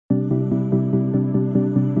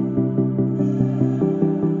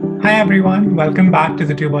Hi, everyone. Welcome back to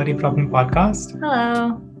the Two Body Problem Podcast.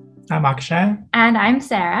 Hello. I'm Akshay. And I'm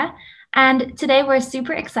Sarah. And today we're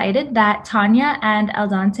super excited that Tanya and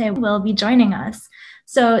Eldante will be joining us.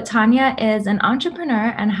 So Tanya is an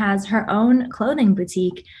entrepreneur and has her own clothing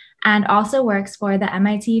boutique and also works for the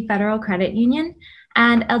MIT Federal Credit Union.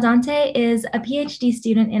 And Eldante is a PhD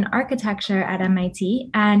student in architecture at MIT,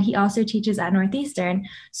 and he also teaches at Northeastern.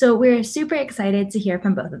 So we're super excited to hear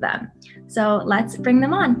from both of them. So let's bring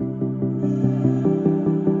them on.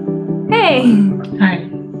 Hey. Hi.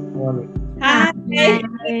 Hi.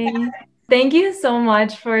 Hi. Thank you so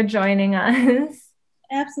much for joining us.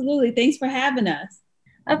 Absolutely. Thanks for having us.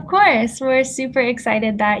 Of course, we're super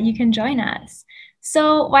excited that you can join us.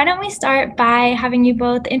 So why don't we start by having you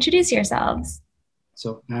both introduce yourselves?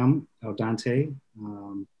 So I'm Eldante,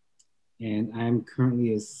 and I'm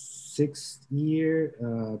currently a sixth-year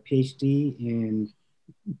PhD in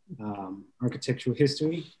architectural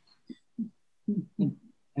history.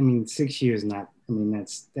 I mean, 6 years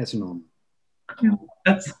that's normal.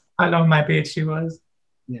 That's how long my PhD was.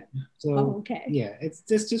 Yeah. So okay. Yeah, it's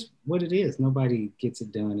just what it is. Nobody gets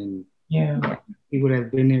it done, and people that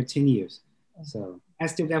have been there 10 years. So I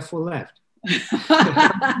still got 4 left.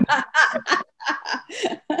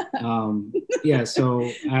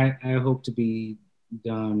 So I hope to be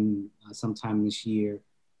done sometime this year.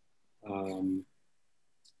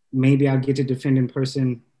 Maybe I'll get to defend in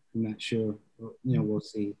person. I'm not sure. We'll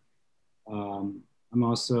see. I'm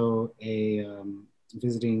also a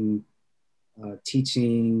visiting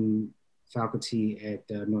teaching faculty at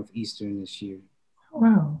Northeastern this year.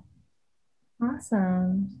 Wow.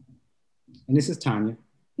 Awesome. And this is Tanya.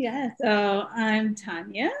 Yeah, so I'm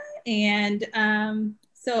Tanya, and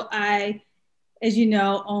so I, as you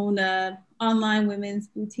know, own a online women's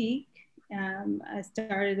boutique. I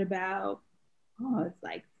started about, it's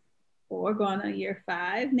like 4, going on year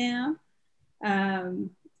 5 now. And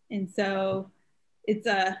so it's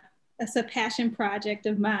a passion project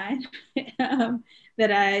of mine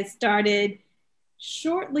that I started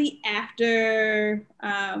shortly after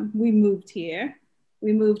we moved here.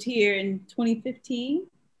 We moved here in 2015.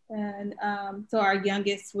 And so our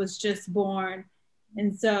youngest was just born.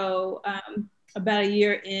 And so about a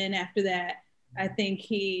year in after that, I think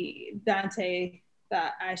Dante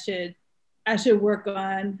thought I should work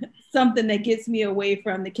on something that gets me away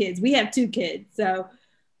from the kids. We have 2 kids. So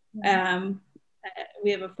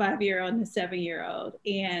we have a 5-year-old and a 7-year-old,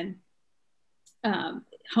 and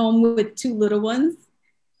home with 2 little ones.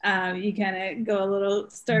 You kind of go a little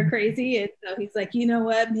stir crazy. And so he's like, you know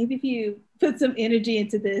what, maybe if you put some energy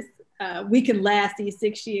into this, we can last these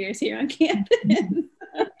 6 years here on campus.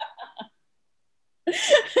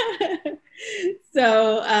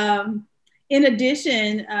 So in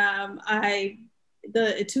addition,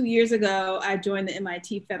 2 years ago, I joined the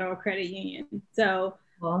MIT Federal Credit Union. So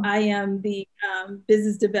I am the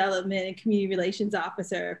Business Development and Community Relations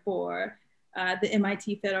Officer for the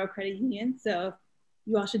MIT Federal Credit Union. So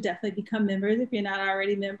you all should definitely become members if you're not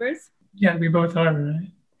already members. Yeah, we both are, right?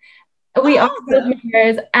 We are both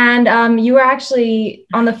members, and you were actually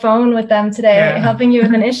on the phone with them today, helping you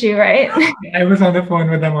with an issue, right? I was on the phone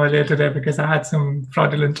with them earlier today because I had some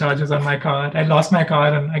fraudulent charges on my card. I lost my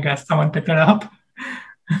card, and I guess someone picked it up.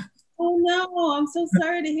 Oh no, I'm so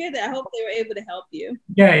sorry to hear that. I hope they were able to help you.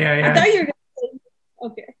 Yeah. I thought you were gonna say,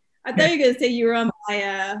 okay. I thought you were gonna say you were on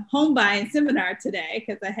my home buying seminar today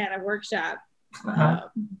because I had a workshop.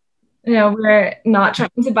 We're not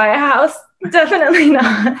trying to buy a house. Definitely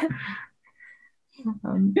not.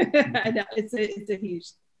 I know it's a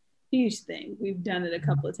huge thing. We've done it a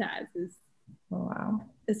couple of times.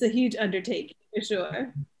 It's a huge undertaking for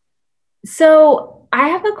sure. So I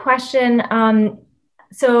have a question.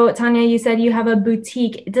 So Tanya, you said you have a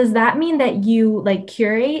boutique. Does that mean that you like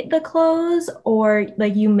curate the clothes, or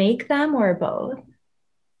like you make them, or both?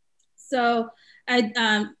 So I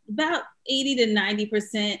about 80 to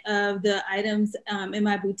 90% of the items in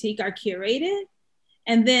my boutique are curated.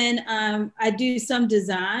 And then I do some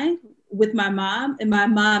design with my mom, and my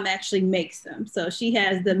mom actually makes them. So she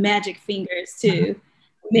has the magic fingers to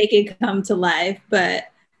make it come to life.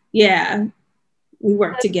 But yeah, we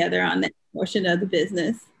work together on that portion of the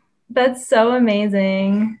business. That's so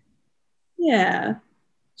amazing. Yeah.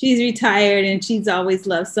 She's retired and she's always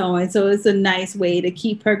loved sewing. So it's a nice way to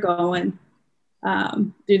keep her going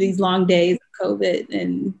through these long days of COVID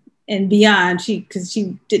and beyond, because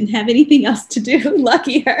she didn't have anything else to do.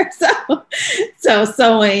 Lucky her. So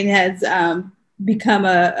sewing has become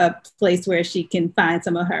a place where she can find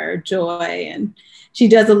some of her joy, and she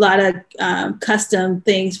does a lot of custom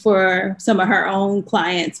things for some of her own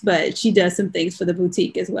clients, but she does some things for the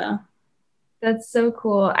boutique as well. That's so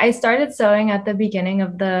cool. I started sewing at the beginning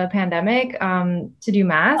of the pandemic to do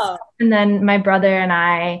masks. Oh. And then my brother and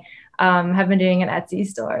I have been doing an Etsy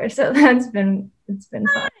store. So it's been fun.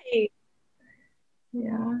 Nice.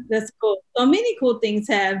 Yeah. That's cool. So many cool things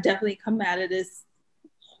have definitely come out of this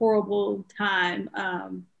horrible time.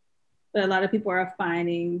 But a lot of people are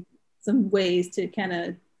finding some ways to kind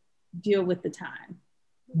of deal with the time.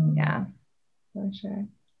 Yeah, for sure.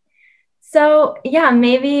 So yeah,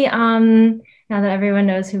 maybe now that everyone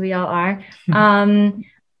knows who we all are,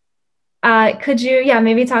 could you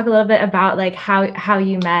maybe talk a little bit about like how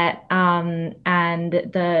you met and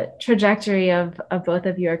the trajectory of both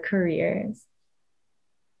of your careers?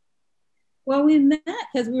 Well, we met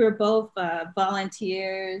because we were both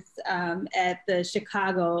volunteers at the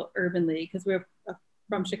Chicago Urban League because we're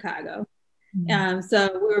from Chicago. So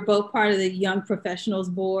we were both part of the Young Professionals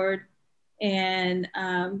Board. And,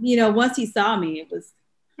 once he saw me, it was.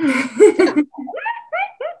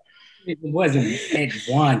 It wasn't at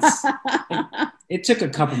once. It took a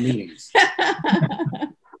couple meetings.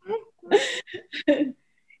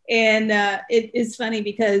 And it's funny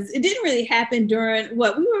because it didn't really happen during we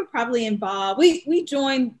were probably involved. We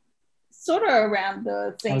joined sort of around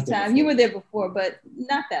the same time. You were there before, but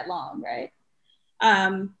not that long, right?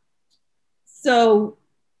 So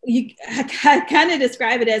I kind of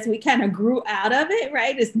describe it as we kind of grew out of it,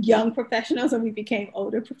 right? As young professionals, and we became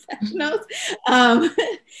older professionals.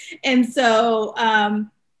 And so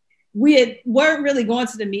we weren't really going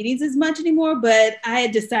to the meetings as much anymore, but I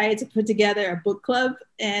had decided to put together a book club,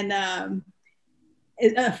 and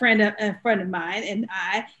a friend of mine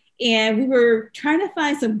and we were trying to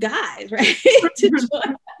find some guys, right, to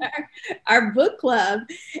join our book club.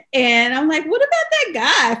 And I'm like, what about that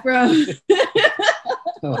guy from?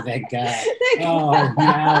 Oh, that guy. Oh,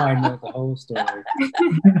 now I know the whole story.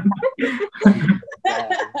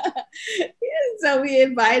 So we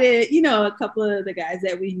invited, a couple of the guys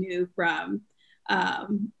that we knew from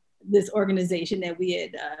this organization that we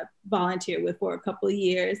had volunteered with for a couple of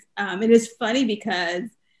years. And it's funny because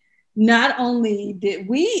not only did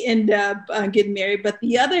we end up getting married, but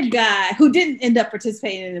the other guy who didn't end up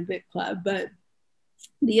participating in the book club, but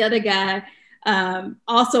the other guy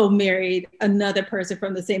also married another person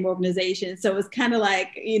from the same organization. So it's kind of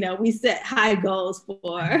like, we set high goals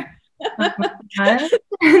for That's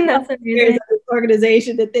amazing.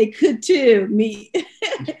 Organization that they could too meet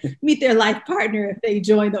their life partner if they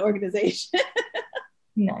join the organization.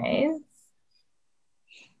 Nice.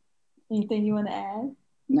 Anything you want to add?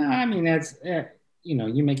 No, I mean, that's,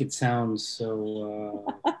 you make it sound so,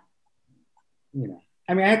 I mean,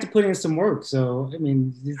 I had to put in some work. So, I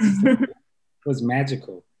mean, this was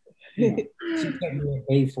magical. She kept me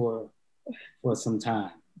away for some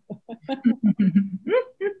time.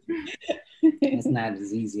 It's not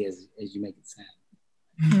as easy as you make it sound.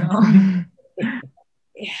 No.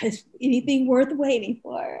 Yes, anything worth waiting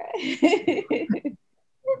for.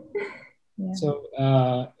 Yeah.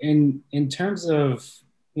 So, in terms of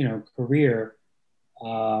career,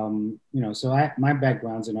 so my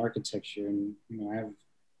background's in architecture, and I have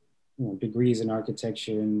degrees in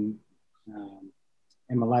architecture, and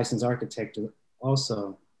I'm a licensed architect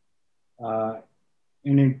also,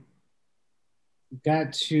 and it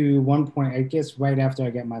got to one point, I guess right after I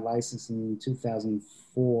got my license in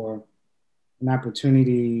 2004, an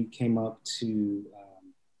opportunity came up to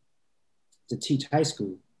teach high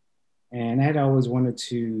school, and I had always wanted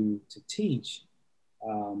to teach.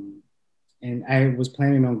 And I was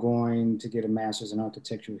planning on going to get a master's in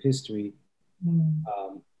architectural history.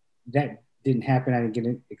 That didn't happen. I didn't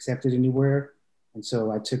get accepted anywhere. And so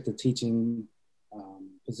I took the teaching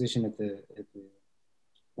position at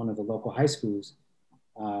one of the local high schools.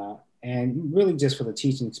 And really just for the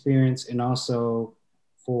teaching experience, and also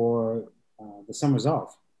for the summers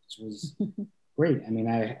off, which was great. I mean,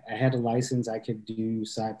 I had a license, I could do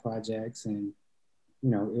side projects, and it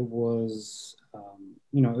was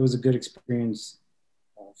it was a good experience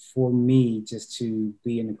for me just to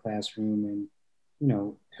be in the classroom and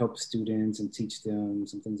help students and teach them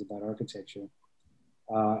some things about architecture.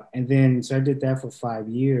 And then so I did that for 5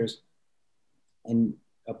 years and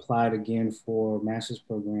applied again for master's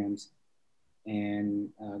programs and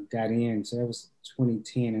got in. So that was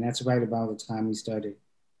 2010, and that's right about the time we started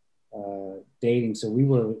dating. So we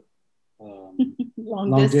were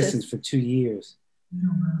long distance for 2 years.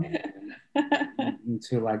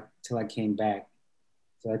 Until I came back.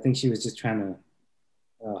 So I think she was just trying to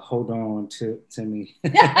hold on to me.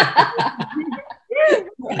 That's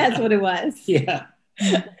what it was. Yeah.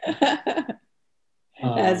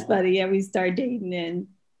 That's funny. Yeah, we started dating, and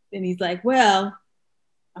then he's like, well,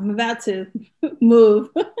 I'm about to move.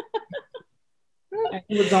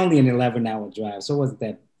 It was only an 11-hour drive, so it wasn't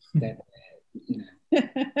that bad, you know.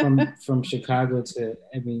 From Chicago to,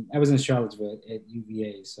 I mean, I was in Charlottesville at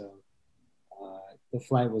UVA, so the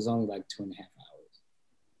flight was only like 2.5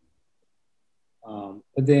 hours.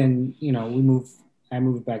 But then, you know, I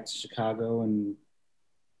moved back to Chicago and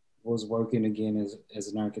was working again as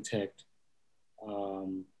an architect.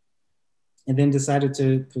 And then decided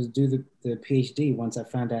to do the PhD once I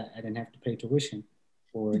found out I didn't have to pay tuition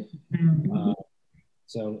for it.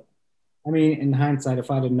 So, I mean, in hindsight, if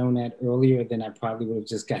I'd have known that earlier, then I probably would have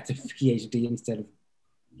just got the PhD instead of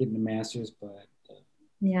getting the master's. But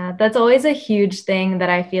yeah, that's always a huge thing that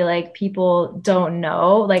I feel like people don't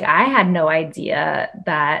know. Like, I had no idea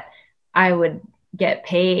that I would get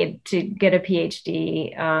paid to get a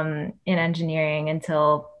PhD in engineering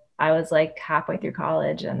until I was like halfway through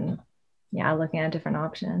college and looking at different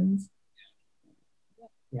options.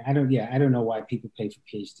 I don't know why people pay for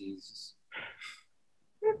PhDs.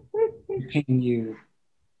 They're paying you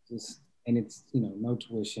and it's, you know, no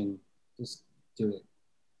tuition, just do it.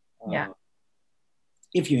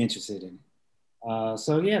 If you're interested in it.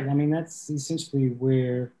 So yeah, I mean, that's essentially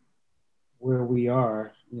where we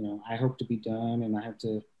are. You know, I hope to be done and I have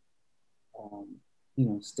to, you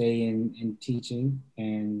know, stay in teaching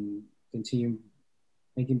and continue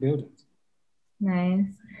making buildings. Nice.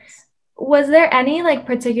 Was there any like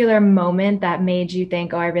particular moment that made you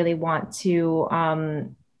think, oh, I really want to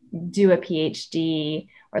do a PhD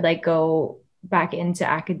or like go back into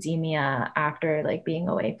academia after like being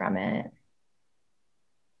away from it?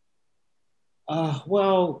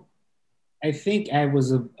 Well, I think I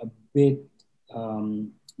was a bit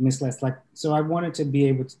misled. Like, so I wanted to be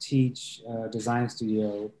able to teach design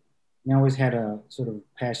studio, and I always had a sort of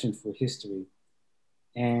passion for history.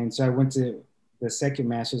 And so I went to, the second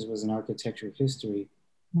master's was in architectural history.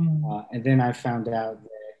 And then I found out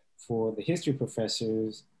that for the history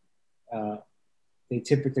professors, they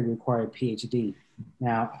typically require a PhD.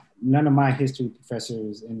 Now, none of my history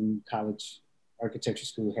professors in college architecture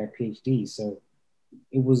school had PhDs, so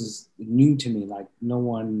it was new to me, like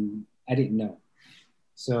I didn't know.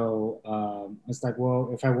 So it's like, well,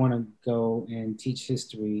 if I want to go and teach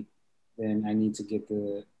history, then I need to get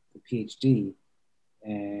the PhD.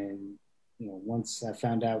 And, you know, once I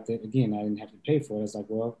found out that, again, I didn't have to pay for it, I was like,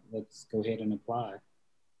 well, let's go ahead and apply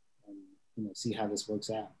and, you know, see how this works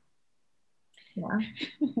out. Yeah.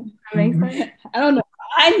 That makes sense. I don't know.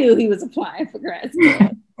 I knew he was applying for grad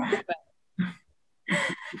school.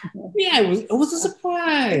 Yeah, it was a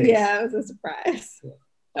surprise. Yeah, it was a surprise.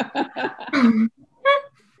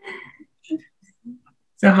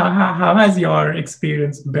 So how has your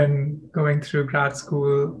experience been going through grad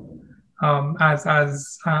school as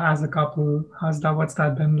a couple? What's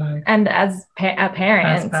that been like? And as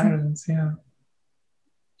parents. As parents, yeah.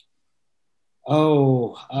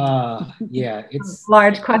 Oh, yeah, it's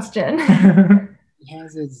large question. It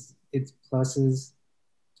has its pluses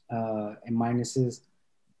and minuses.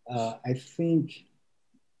 I think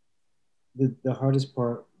the hardest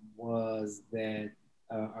part was that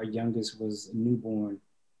our youngest was a newborn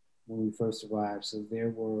when we first arrived. So there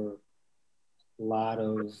were a lot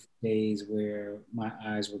of days where my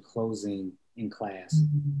eyes were closing in class.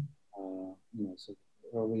 You know, so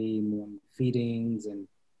early morning feedings, and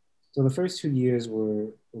so the first 2 years were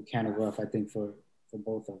kind of rough, I think, for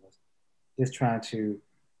both of us. Just trying to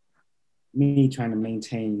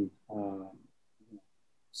maintain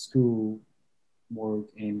school work,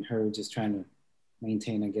 and her just trying to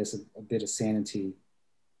maintain, I guess, a bit of sanity.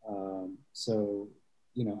 So,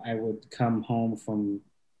 you know, I would come home from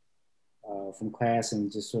class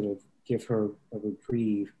and just sort of give her a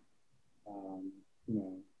reprieve. You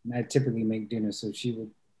know, and I typically make dinner, so she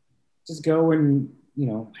would just go and, you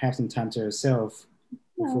know, have some time to herself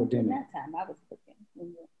before dinner. That time I was cooking when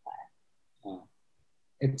you were in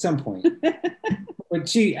class. At some point.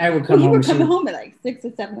 But I would come home. You were coming home at like 6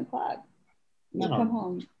 or 7 o'clock. You No. come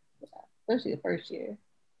home, especially the first year.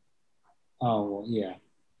 Oh, well, yeah.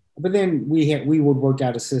 But then we would work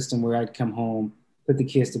out a system where I'd come home, put the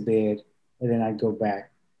kids to bed, and then I'd go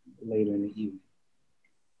back later in the evening.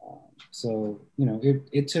 So, you know,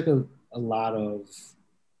 it took a lot of,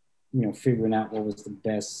 you know, figuring out what was the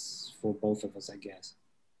best for both of us, I guess,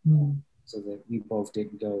 so that we both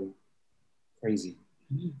didn't go crazy.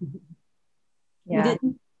 Yeah.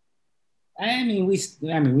 I mean, we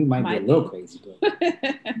might be a little crazy, but.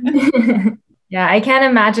 Yeah, I can't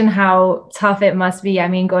imagine how tough it must be. I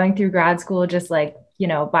mean, going through grad school, just like, you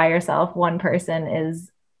know, by yourself, one person, is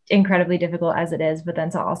incredibly difficult as it is, but then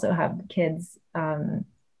to also have kids,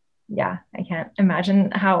 yeah, I can't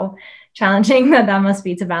imagine how challenging that must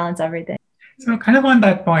be to balance everything. So kind of on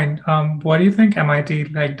that point, what do you think MIT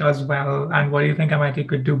like does well, and what do you think MIT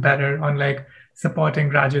could do better on like supporting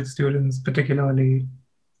graduate students, particularly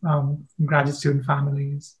graduate student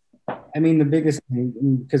families? I mean, the biggest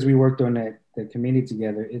thing, because we worked on the committee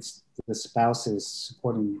together, it's the spouses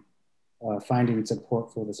supporting, finding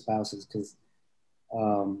support for the spouses, because,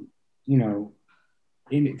 you know,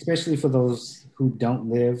 especially for those who don't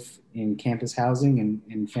live in campus housing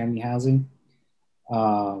and family housing,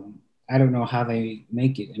 I don't know how they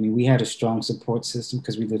make it. I mean, we had a strong support system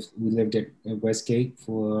because we lived at Westgate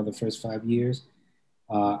for the first 5 years.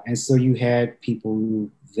 And so you had people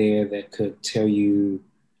there that could tell you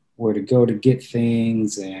where to go to get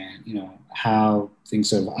things and, you know, how things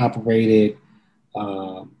sort of operated.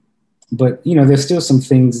 But, you know, there's still some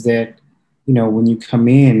things that, you know, when you come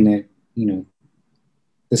in that, you know,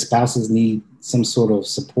 the spouses need some sort of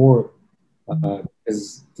support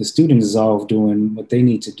because the student is all doing what they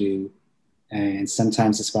need to do. And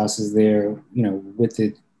sometimes the spouse is there, you know, with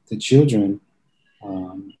the children,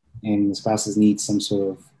 and the spouses need some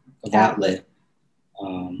sort of outlet.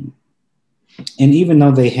 And even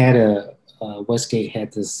though they had Westgate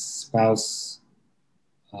had this spouse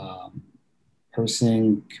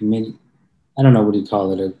person committee, I don't know what you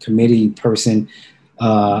call it, a committee person.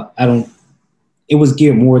 It was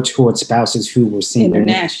geared more towards spouses who were single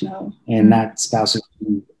international and not spouses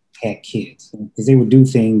who had kids, because they would do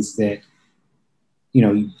things that, you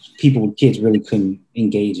know, people with kids really couldn't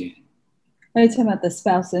engage in. Are you talking about the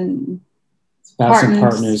spouse and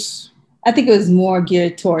partners? I think it was more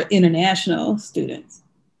geared toward international students.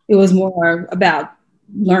 It was more about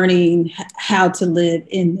learning how to live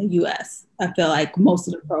in the U.S. I feel like most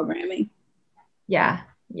of the programming. Yeah.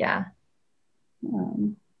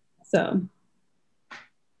 So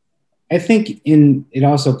I think it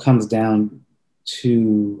also comes down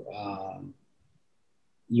to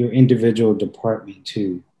your individual department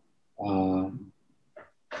too.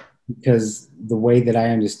 Because the way that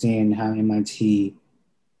I understand how MIT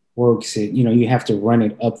works, you know, you have to run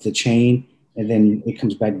it up the chain and then it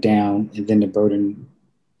comes back down, and then the burden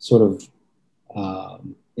sort of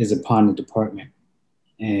is upon the department.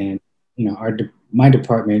 And, you know, my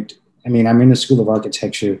department, I mean, I'm in the School of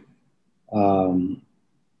Architecture,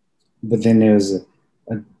 but then there's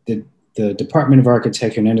the Department of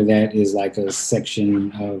Architecture, and under that is like a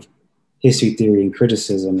section of history, theory, and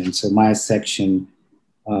criticism. And so my section,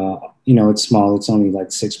 you know, it's small, it's only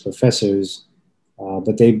like 6 professors,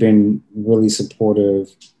 but they've been really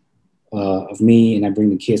supportive of me, and I bring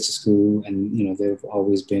the kids to school, and, you know, they've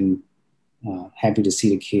always been happy to see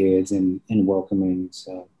the kids and welcoming.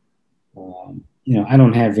 So, you know, I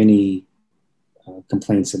don't have any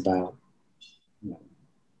complaints about, you know,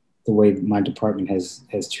 the way my department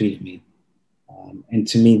has treated me. And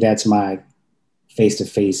to me, that's my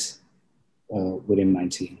face-to-face with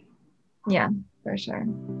MIT. Yeah, for sure.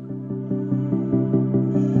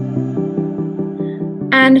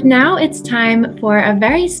 And now it's time for a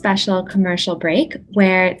very special commercial break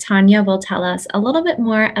where Tanya will tell us a little bit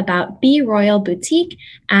more about Be Royal Boutique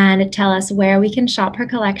and tell us where we can shop her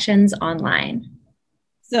collections online.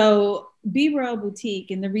 So Be Royal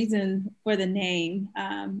Boutique, and the reason for the name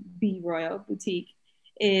Be Royal Boutique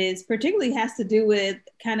is particularly has to do with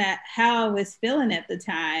kind of how I was feeling at the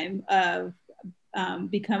time of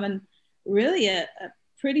becoming really a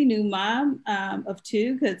pretty new mom of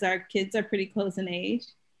 2, because our kids are pretty close in age.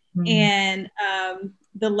 Mm-hmm. And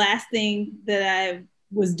the last thing that I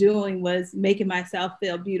was doing was making myself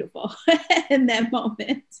feel beautiful in that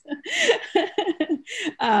moment.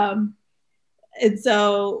 And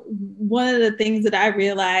so one of the things that I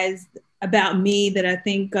realized about me that I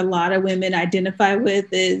think a lot of women identify with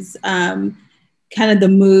is kind of the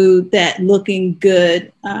mood that looking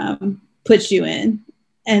good puts you in.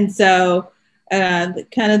 And so kind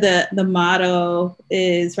of the motto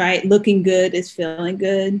is, right, looking good is feeling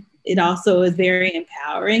good. It also is very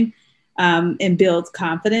empowering and builds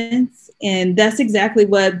confidence. And that's exactly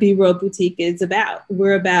what Be Royal Boutique is about.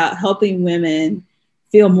 We're about helping women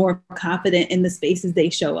feel more confident in the spaces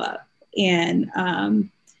they show up. And,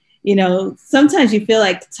 you know, sometimes you feel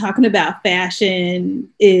like talking about fashion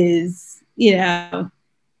is, you know,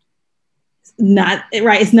 not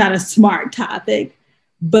right. It's not a smart topic,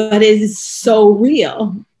 but it is so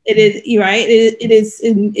real. It is, right?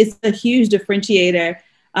 It's a huge differentiator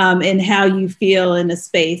in how you feel in a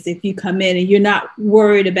space. If you come in and you're not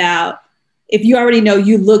worried about, if you already know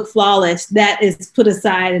you look flawless, that is put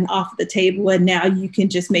aside and off the table. And now you can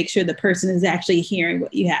just make sure the person is actually hearing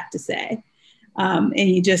what you have to say. And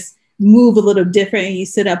you just move a little different and you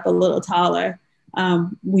sit up a little taller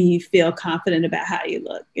when you feel confident about how you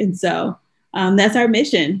look. And so that's our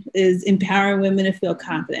mission, is empowering women to feel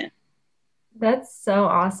confident. That's so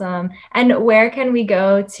awesome. And where can we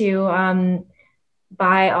go to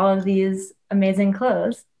buy all of these amazing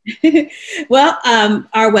clothes? Well,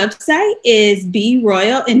 our website is B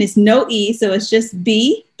Royal, and it's no E, so it's just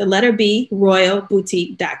B, the letter B,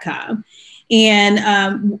 royalboutique.com.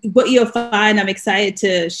 And what you'll find, I'm excited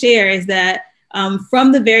to share, is that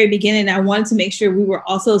from the very beginning, I wanted to make sure we were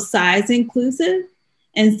also size inclusive.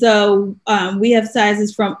 And so we have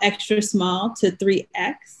sizes from extra small to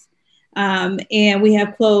 3X. And we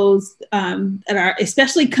have clothes that are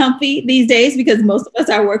especially comfy these days because most of us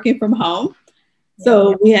are working from home.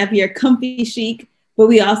 So we have your comfy chic, but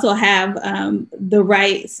we also have the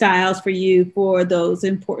right styles for you for those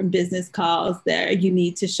important business calls that you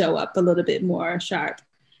need to show up a little bit more sharp.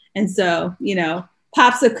 And so, you know,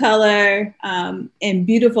 pops of color and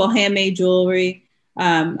beautiful handmade jewelry.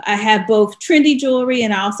 I have both trendy jewelry,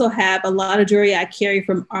 and I also have a lot of jewelry I carry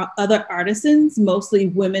from other artisans, mostly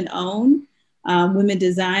women-owned,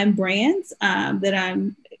 women-designed brands that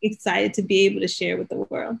I'm excited to be able to share with the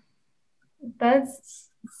world. That's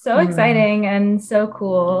so exciting and so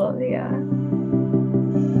cool. Yeah.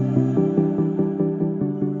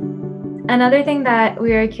 Another thing that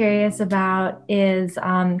we were curious about is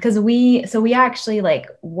because we actually like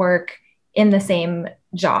work in the same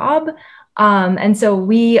job. And so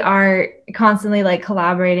we are constantly like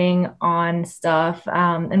collaborating on stuff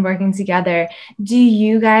and working together. Do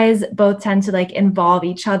you guys both tend to like involve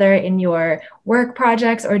each other in your work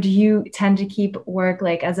projects, or do you tend to keep work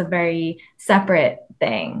like as a very separate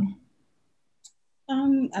thing?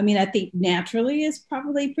 I mean, I think naturally is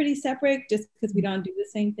probably pretty separate just because we don't do the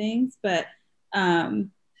same things, but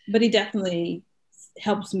he definitely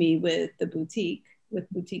helps me with boutique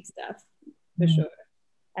stuff for sure.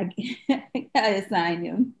 I assign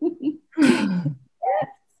him.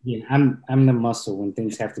 Yeah, I'm the muscle when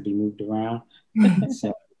things have to be moved around.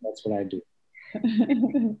 So that's what I do.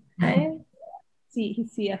 Nice.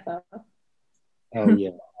 He's CFO. Oh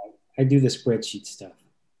yeah, I do the spreadsheet stuff.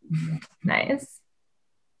 Nice.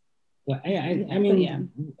 But I mean,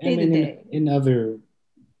 in other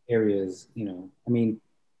areas, you know, I mean,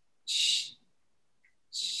 she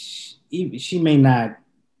may not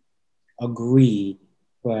agree,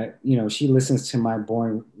 but you know, she listens to my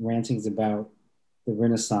boring rantings about the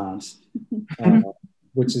Renaissance,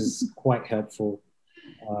 which is quite helpful.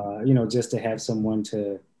 You know, just to have someone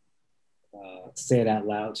to say it out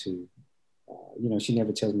loud to. You know, she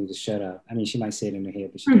never tells me to shut up. I mean, she might say it in her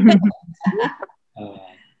head, but she doesn't.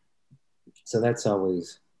 So that's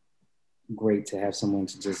always great to have someone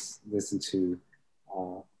to just listen to.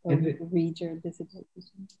 Read your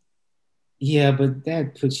dissertation. Yeah, but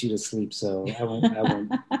that puts you to sleep, so I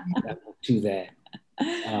won't do that.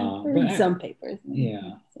 Read some papers.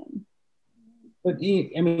 Yeah. But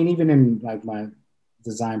I mean, even in like my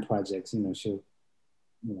design projects, you know, she'll,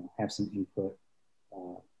 you know, have some input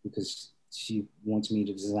because she wants me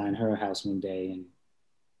to design her house one day, and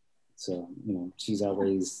so, you know, she's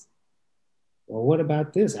always, well, what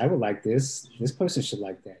about this? I would like this. This person should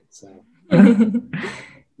like that. So, you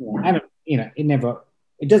know, I don't, you know,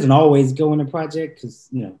 it doesn't always go in a project because,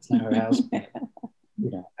 you know, it's not her house. But, you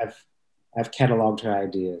know, I've cataloged her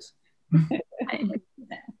ideas.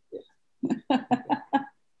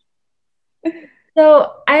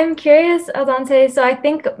 So I'm curious, Aldante. So I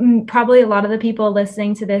think probably a lot of the people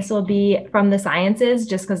listening to this will be from the sciences,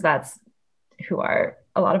 just because that's who a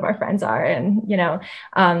lot of our friends are, and you know,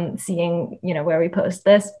 seeing, you know, where we post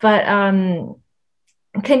this. But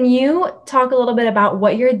can you talk a little bit about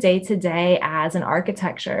what your day-to-day as an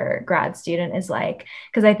architecture grad student is like?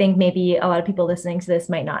 Because I think maybe a lot of people listening to this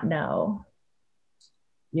might not know.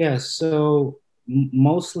 Yeah, so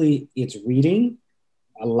mostly it's reading,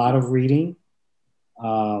 a lot of reading.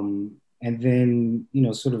 And then, you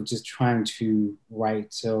know, sort of just trying to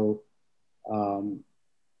write. So,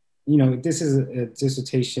 you know, this is a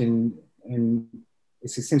dissertation and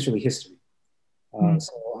it's essentially history.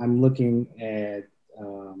 So I'm looking at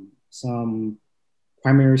some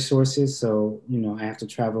primary sources. So, you know, I have to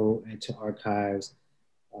travel into archives.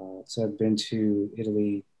 So I've been to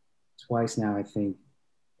Italy twice now, I think,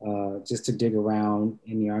 just to dig around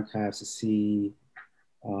in the archives to see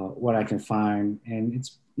what I can find. And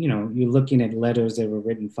it's, you know, you're looking at letters that were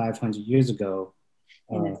written 500 years ago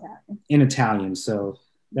in Italian. So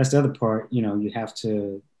that's the other part, you know, you have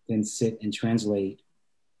to then sit and translate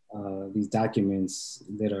these documents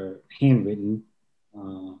that are handwritten,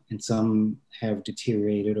 and some have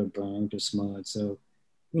deteriorated or burned or smudged. So,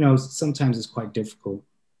 you know, sometimes it's quite difficult.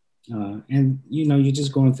 And, you know, you're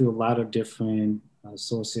just going through a lot of different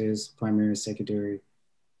sources, primary, secondary.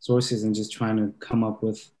 sources and just trying to come up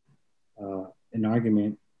with an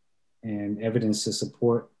argument and evidence to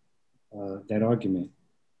support that argument.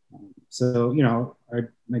 So, you know,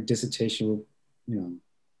 my dissertation, you know,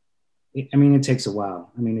 it takes a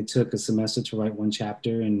while. I mean, it took a semester to write one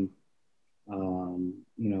chapter, and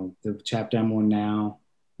you know, the chapter I'm on now,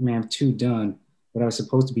 I have 2 done, but I was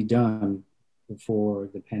supposed to be done before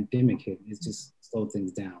the pandemic hit. It's just slowed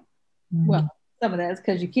things down. Well, some of that is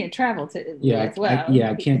because you can't travel to Italy as well.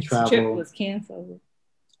 I can't travel. The trip was canceled.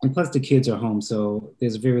 And plus the kids are home, so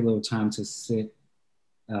there's very little time to sit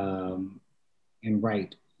and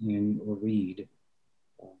write or read.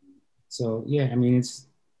 So yeah, I mean, it's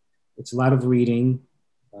a lot of reading,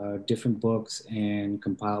 different books, and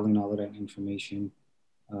compiling all of that information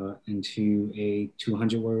into a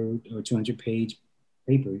 200-word or 200-page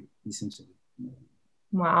paper, essentially.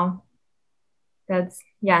 Wow. That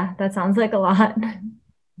sounds like a lot.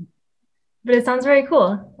 But it sounds very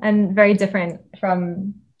cool and very different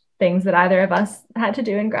from things that either of us had to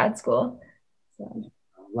do in grad school. So.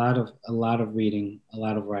 A lot of reading, a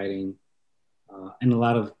lot of writing, and a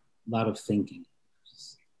lot of thinking.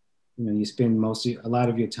 You know, you spend a lot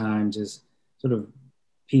of your time just sort of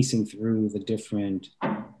piecing through the different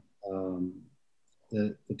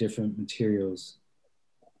the different materials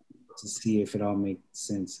to see if it all makes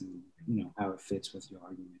sense and, you know, how it fits with your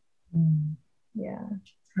argument. Yeah.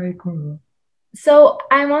 Very cool. So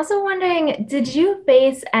I'm also wondering, did you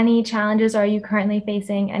face any challenges, or are you currently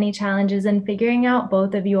facing any challenges in figuring out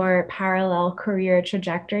both of your parallel career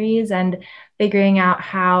trajectories and figuring out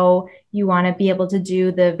how you want to be able to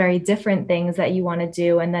do the very different things that you want to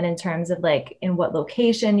do? And then in terms of like in what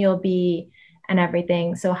location you'll be and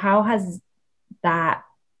everything. So how has that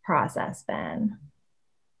process been?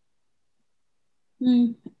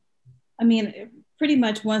 I mean, pretty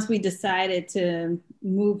much once we decided to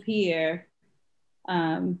move here,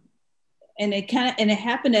 and it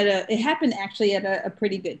happened actually at a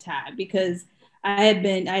pretty good time, because I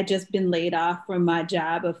had just been laid off from my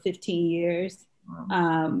job of 15 years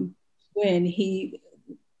when he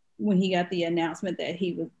got the announcement that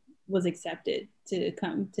he was accepted to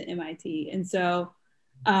come to MIT. And so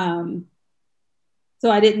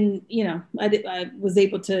I didn't, you know, I was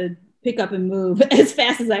able to pick up and move as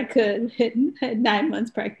fast as I could at 9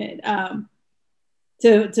 months pregnant.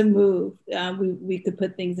 To move, we could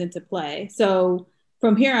put things into play. So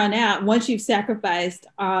from here on out, once you've sacrificed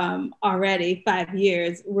already 5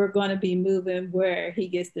 years, we're going to be moving where he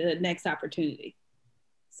gets the next opportunity.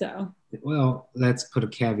 So, well, let's put a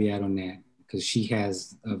caveat on that, because she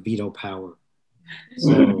has a veto power.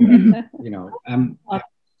 So, you know,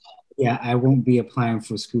 I won't be applying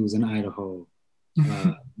for schools in Idaho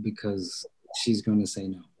because she's going to say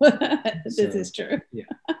no. This is true.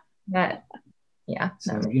 Yeah. Yeah.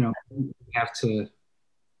 So, you know,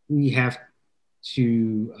 we have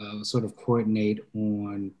to sort of coordinate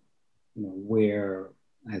on, you know, where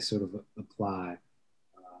I sort of apply.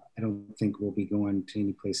 I don't think we'll be going to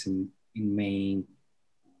any place in Maine.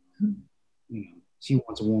 You know, she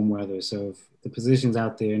wants warm weather. So if the position's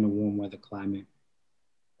out there in a warm weather climate,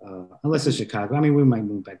 unless it's Chicago, I mean, we might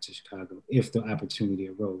move back to Chicago if the opportunity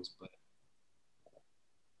arose, but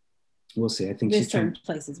we'll see. I think there's certain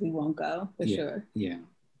places we won't go for sure. Yeah.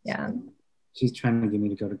 So she's trying to get me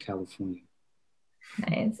to go to California.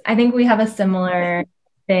 Nice. I think we have a similar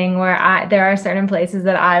thing where there are certain places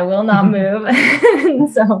that I will not move.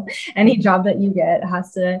 So any job that you get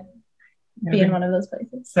has to be in one of those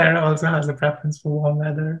places. Sarah also has a preference for warm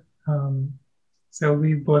weather. So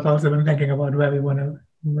we've both also been thinking about where we want to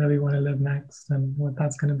live next and what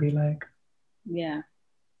that's going to be like. Yeah.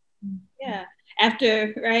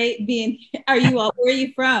 After, right, where are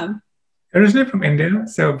you from? Originally from India,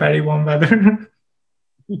 so very warm weather.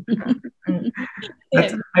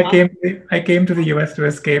 I came to the US to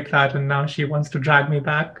escape that, and now she wants to drag me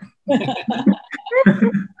back.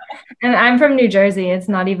 And I'm from New Jersey. It's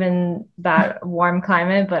not even that warm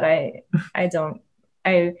climate, but I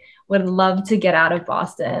would love to get out of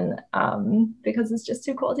Boston because it's just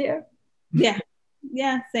too cold here.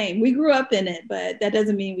 Yeah, same. We grew up in it, but that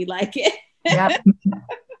doesn't mean we like it. Yep.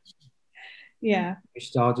 Yeah. We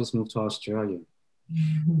should all just move to Australia.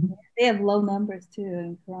 They have low numbers too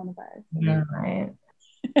in coronavirus. Yeah, right.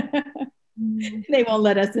 They won't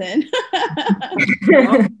let us in.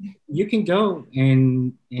 Well, you can go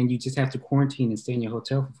and you just have to quarantine and stay in your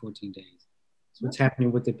hotel for 14 days. That's what's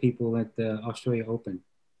happening with the people at the Australia Open.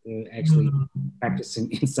 They're actually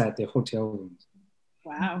practicing inside their hotel rooms.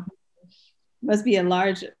 Wow. Must be a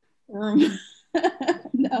large room.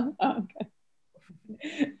 No? Oh, okay.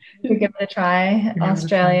 We give it a try.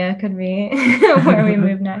 Australia could be where we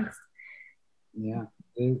move next. Yeah.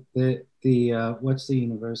 What's the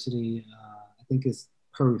university? I think it's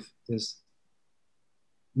Perth. This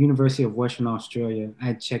University of Western Australia.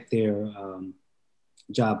 I check their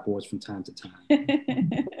job boards from time to time.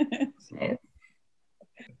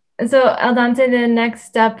 So Eldante, the next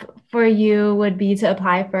step for you would be to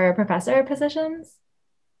apply for professor positions?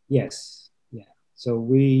 Yes. Yeah. So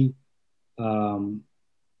we, like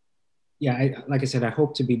I said, I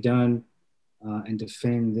hope to be done and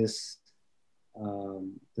defend this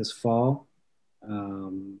this fall.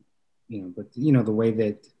 But the way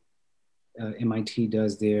that MIT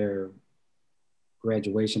does their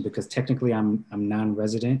graduation, because technically I'm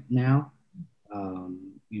non-resident now.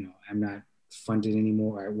 I'm not funded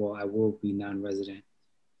anymore. I will be non-resident,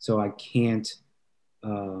 so I can't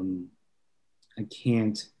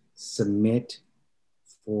submit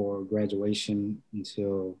for graduation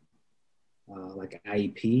until like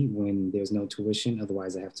IEP, when there's no tuition.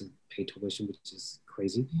 Otherwise, I have to pay tuition, which is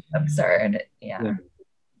crazy. Absurd. Yeah.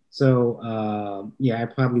 So I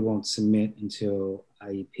probably won't submit until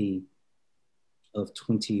IEP of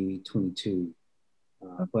 2022,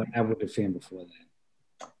 but I would defend before that.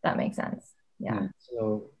 That makes sense. Yeah.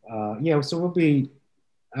 So so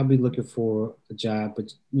I'll be looking for a job,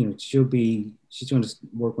 but she's going to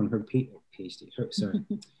work on her PhD.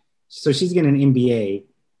 So she's getting an MBA.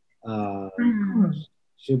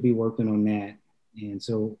 She'll be working on that, and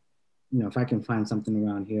so if I can find something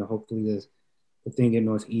around here, hopefully the thing at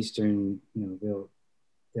Northeastern, they'll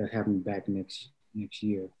have me back next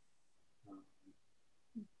year.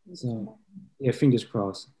 So fingers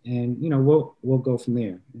crossed, and we'll go from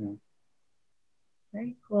there.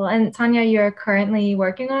 Very cool. And Tanya, you're currently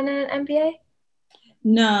working on an MBA?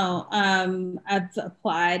 No, I've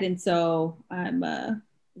applied, and so I'm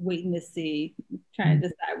waiting to see, trying to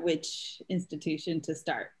decide which institution to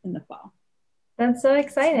start in the fall. That's so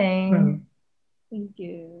exciting. Thank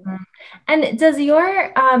you. And does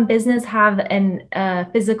your business have a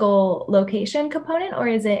physical location component, or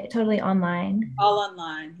is it totally online? All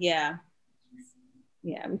online, yeah.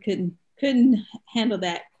 Yeah, we couldn't handle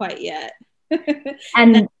that quite yet.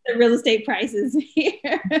 And the real estate prices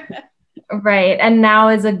here. Right. And now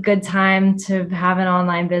is a good time to have an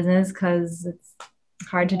online business because it's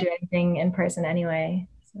hard to do anything in person anyway.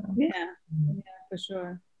 So. Yeah, for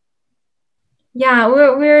sure. Yeah,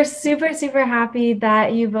 we're super, super happy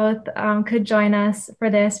that you both could join us for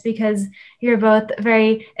this, because you're both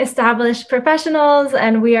very established professionals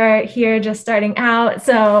and we are here just starting out.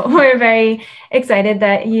 So we're very excited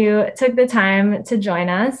that you took the time to join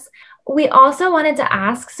us. We also wanted to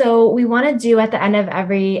ask, so we want to do at the end of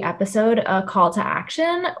every episode a call to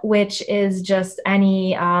action, which is just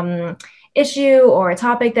any issue or a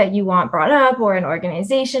topic that you want brought up, or an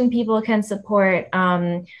organization people can support.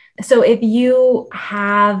 So if you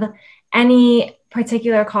have any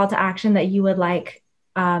particular call to action that you would like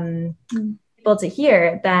people to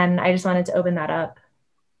hear, then I just wanted to open that up.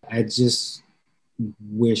 I just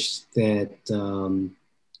wish that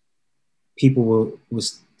people will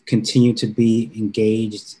continue to be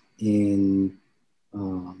engaged in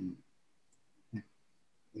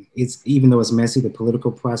it's, even though it's messy, the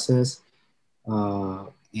political process,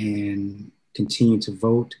 and continue to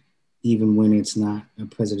vote even when it's not a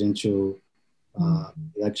presidential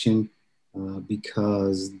election,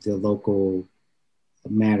 because the local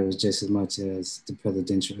matters just as much as the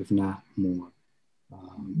presidential, if not more.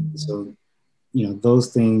 So those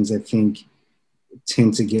things I think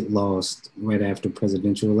tend to get lost right after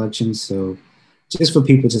presidential elections. So just for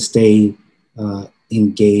people to stay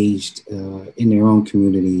engaged in their own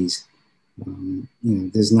communities,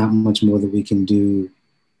 there's not much more that we can do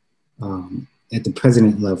at the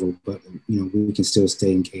president level, but we can still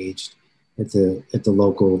stay engaged at the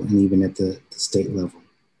local and even at the state level.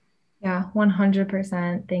 Yeah,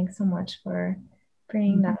 100%. Thanks so much for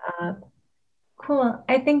bringing that up. Cool.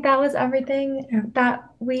 I think that was everything that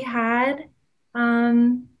we had.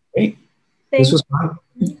 Great. This was fun.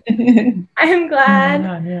 I'm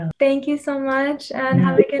glad. Yeah. Thank you so much, and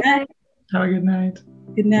have a good night. Have a good night.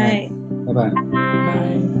 Good night. Bye-bye.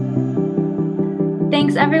 Bye.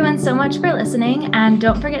 Thanks everyone so much for listening, and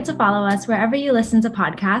don't forget to follow us wherever you listen to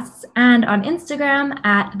podcasts, and on Instagram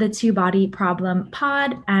at the Two Body Problem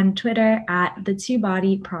Pod, and Twitter at the Two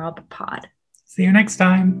Body Prob Pod. See you next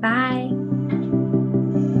time. Bye.